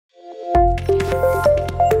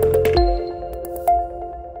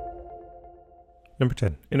Number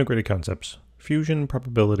 10, integrated concepts. Fusion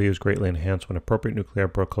probability is greatly enhanced when appropriate nuclei are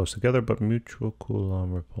brought close together, but mutual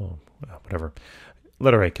Coulomb repulsion, whatever.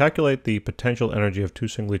 Letter A, calculate the potential energy of two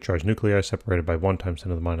singly charged nuclei separated by 1 times 10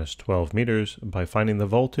 to the minus 12 meters by finding the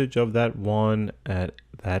voltage of that one at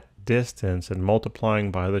that distance and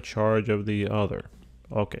multiplying by the charge of the other.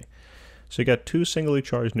 Okay, so you got two singly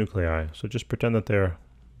charged nuclei, so just pretend that they're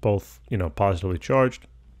both, positively charged.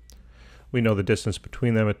 We know the distance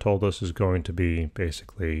between them, it told us, is going to be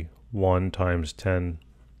basically 1 times 10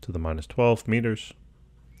 to the minus 12 meters.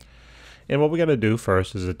 And what we got to do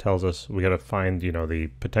first is it tells us we got to find, the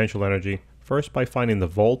potential energy first by finding the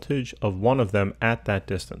voltage of one of them at that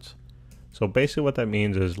distance. So basically what that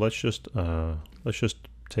means is let's just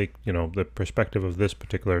take, the perspective of this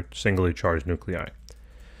particular singly charged nuclei.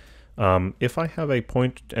 If I have a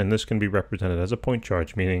point, and this can be represented as a point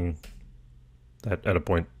charge, meaning that at a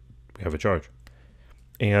point we have a charge.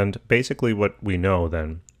 And basically what we know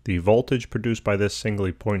then, the voltage produced by this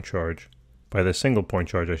single point charge,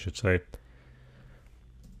 I should say,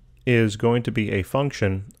 is going to be a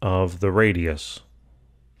function of the radius,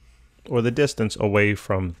 or the distance away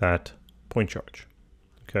from that point charge.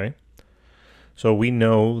 Okay? So we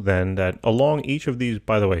know then that along each of these,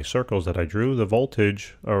 by the way, circles that I drew, the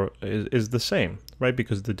voltage is the same, right?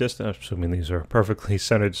 Because the distance, assuming these are perfectly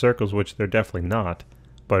centered circles, which they're definitely not,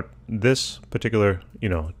 but this particular,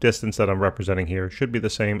 distance that I'm representing here should be the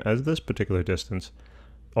same as this particular distance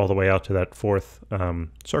all the way out to that fourth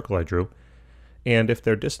circle I drew. And if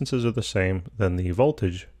their distances are the same, then the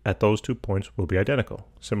voltage at those 2 points will be identical.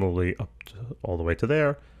 Similarly, all the way to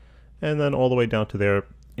there, and then all the way down to there,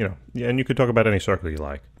 and you could talk about any circle you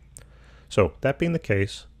like. So that being the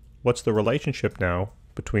case, what's the relationship now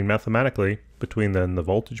mathematically between then the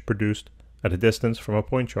voltage produced at a distance from a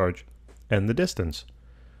point charge and the distance,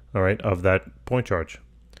 all right, of that point charge?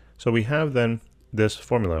 So we have then this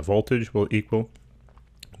formula: voltage will equal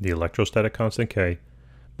the electrostatic constant K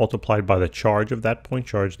multiplied by the charge of that point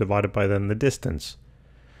charge divided by then the distance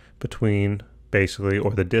between, basically, or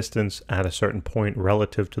the distance at a certain point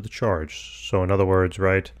relative to the charge. So in other words,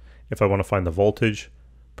 right, if I want to find the voltage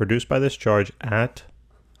produced by this charge at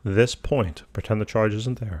this point, pretend the charge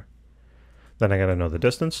isn't there, then I got to know the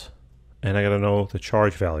distance and I got to know the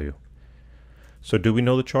charge value. So do we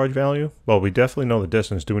know the charge value? Well, we definitely know the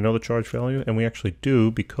distance. Do we know the charge value? And we actually do,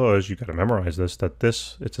 because you got to memorize this, that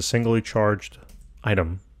it's a singly charged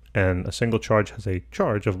item, and a single charge has a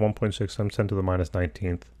charge of 1.6 times 10 to the minus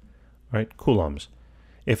 19th, right, coulombs.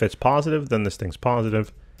 If it's positive, then this thing's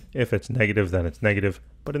positive. If it's negative, then it's negative.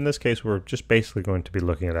 But in this case, we're just basically going to be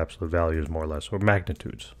looking at absolute values, more or less, or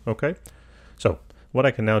magnitudes, okay? So what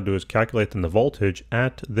I can now do is calculate then the voltage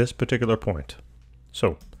at this particular point.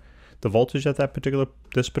 So the voltage at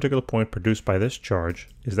this particular point produced by this charge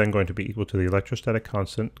is then going to be equal to the electrostatic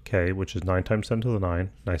constant K, which is 9 times 10 to the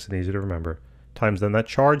 9, nice and easy to remember, times then that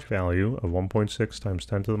charge value of 1.6 times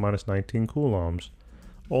 10 to the minus 19 coulombs,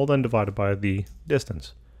 all then divided by the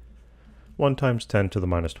distance, 1 times 10 to the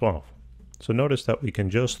minus 12. So notice that we can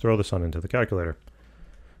just throw this on into the calculator.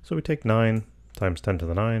 So we take 9 times 10 to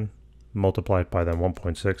the 9, multiplied by then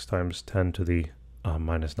 1.6 times 10 to the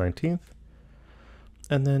minus 19th,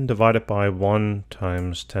 and then divide it by 1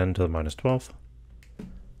 times 10 to the minus 12.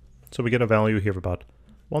 So we get a value here of about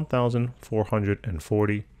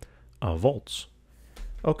 1,440 volts.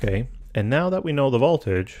 Okay, and now that we know the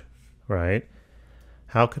voltage, right,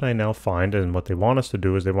 how can I now find, and what they want us to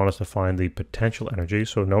do is they want us to find the potential energy.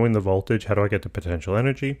 So knowing the voltage, how do I get the potential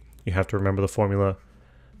energy? You have to remember the formula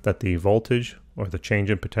that the voltage, or the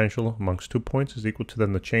change in potential amongst 2 points, is equal to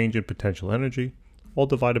then the change in potential energy, all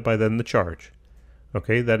divided by then the charge.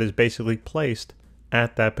 Okay, that is basically placed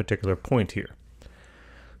at that particular point here.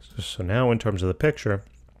 So now in terms of the picture,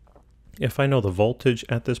 if I know the voltage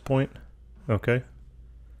at this point, okay,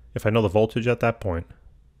 if I know the voltage at that point,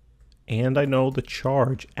 and I know the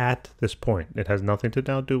charge at this point, it has nothing to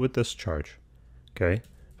now do with this charge, okay?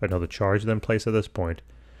 If I know the charge then placed at this point,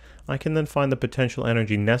 I can then find the potential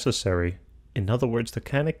energy necessary, in other words, to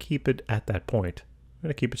kind of keep it at that point. I'm going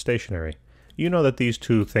to keep it stationary. You know that these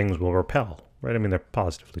two things will repel, right? I mean, they're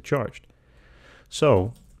positively charged.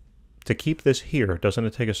 So, to keep this here, doesn't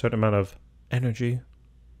it take a certain amount of energy,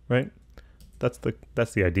 right? That's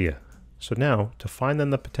the idea. So now, to find then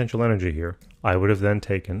the potential energy here, I would have then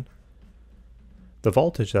taken the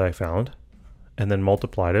voltage that I found and then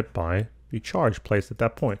multiplied it by the charge placed at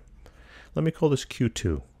that point. Let me call this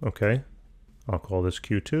Q2, okay? I'll call this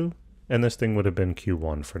Q2, and this thing would have been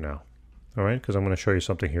Q1 for now, all right? Because I'm going to show you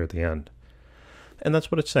something here at the end. And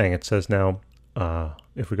that's what it's saying. It says now,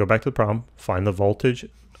 if we go back to the problem, find the voltage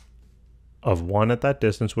of one at that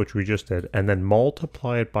distance, which we just did, and then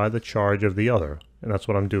multiply it by the charge of the other. And that's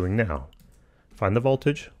what I'm doing now. Find the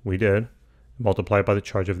voltage, we did, multiply it by the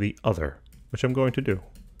charge of the other, which I'm going to do.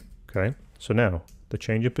 Okay, so now the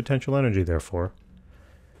change in potential energy, therefore,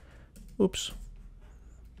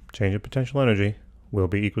 change in potential energy will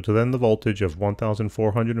be equal to then the voltage of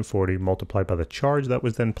 1,440 multiplied by the charge that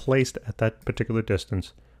was then placed at that particular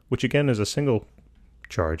distance, which again is a single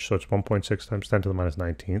charge, so it's 1.6 times 10 to the minus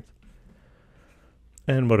 19th.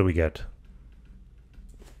 And what do we get?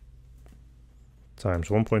 Times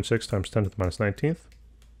 1.6 times 10 to the minus 19th.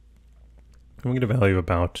 And we get a value of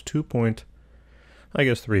about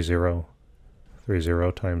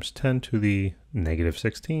 2.30 times 10 to the negative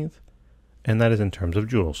 16th. And that is in terms of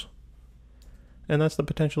joules. And that's the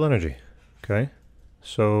potential energy. Okay,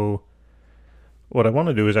 so what I want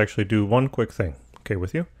to do is actually do one quick thing. Okay,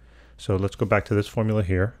 with you? So let's go back to this formula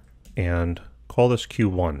here and call this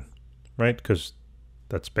Q1, right? Because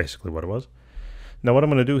that's basically what it was. Now what I'm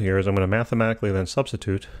going to do here is I'm going to mathematically then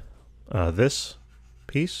substitute this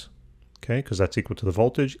piece, okay, because that's equal to the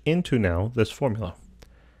voltage, into now this formula.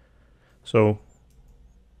 So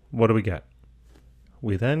what do we get?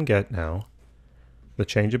 We then get now the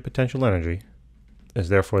change in potential energy is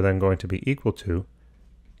therefore then going to be equal to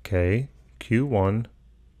K Q1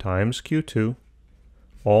 times Q2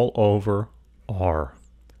 all over R,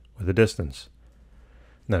 or the distance.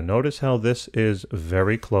 Now notice how this is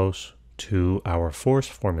very close to our force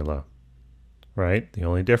formula, right? The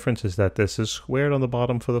only difference is that this is squared on the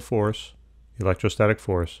bottom for the force, electrostatic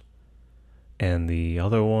force, and the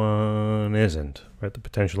other one isn't, right? The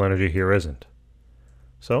potential energy here isn't.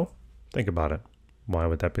 So think about it. Why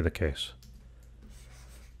would that be the case?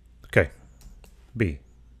 Okay, B.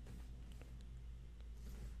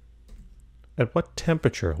 At what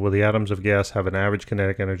temperature will the atoms of gas have an average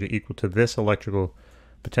kinetic energy equal to this electrical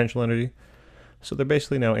potential energy? So they're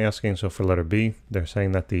basically now asking, so for letter B, they're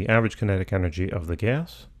saying that the average kinetic energy of the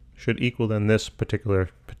gas should equal then this particular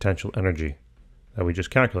potential energy that we just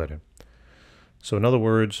calculated. So in other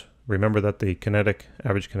words, remember that the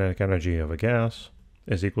average kinetic energy of a gas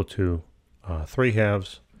is equal to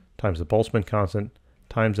 3/2 times the Boltzmann constant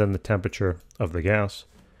times then the temperature of the gas.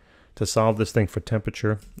 To solve this thing for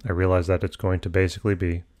temperature, I realize that it's going to basically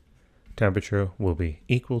be temperature will be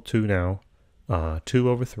equal to now 2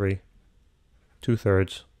 over 3,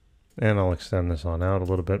 2/3, and I'll extend this on out a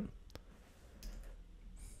little bit.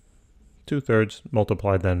 2/3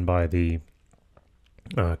 multiplied then by the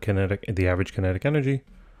average kinetic energy,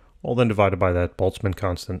 all then divided by that Boltzmann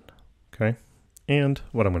constant. Okay, and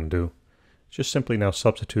what I'm going to do is just simply now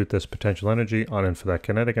substitute this potential energy on in for that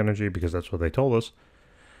kinetic energy because that's what they told us.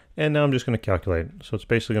 And now I'm just going to calculate. So it's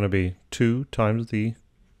basically going to be 2 times the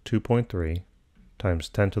 2.3 times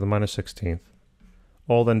 10 to the minus 16th,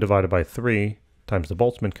 all then divided by 3 times the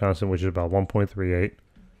Boltzmann constant, which is about 1.38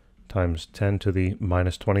 times 10 to the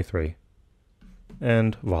minus 23.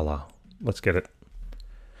 And voila, let's get it.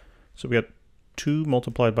 So we got 2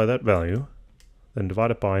 multiplied by that value, then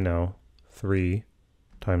divided by now 3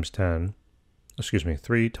 times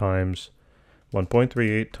 3 times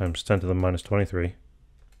 1.38 times 10 to the minus 23.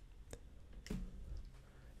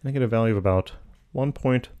 And I get a value of about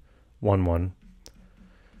 1.11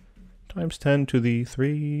 times 10 to the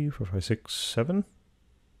 3, 4, 5, 6, 7.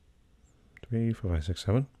 3, 4, 5, 6,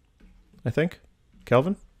 7, I think.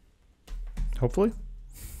 Kelvin? Hopefully.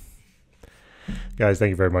 Guys, thank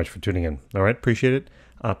you very much for tuning in. All right, appreciate it.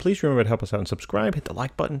 Please remember to help us out and subscribe. Hit the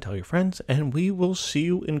like button, tell your friends, and we will see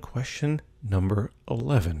you in question number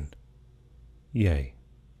 11. Yay.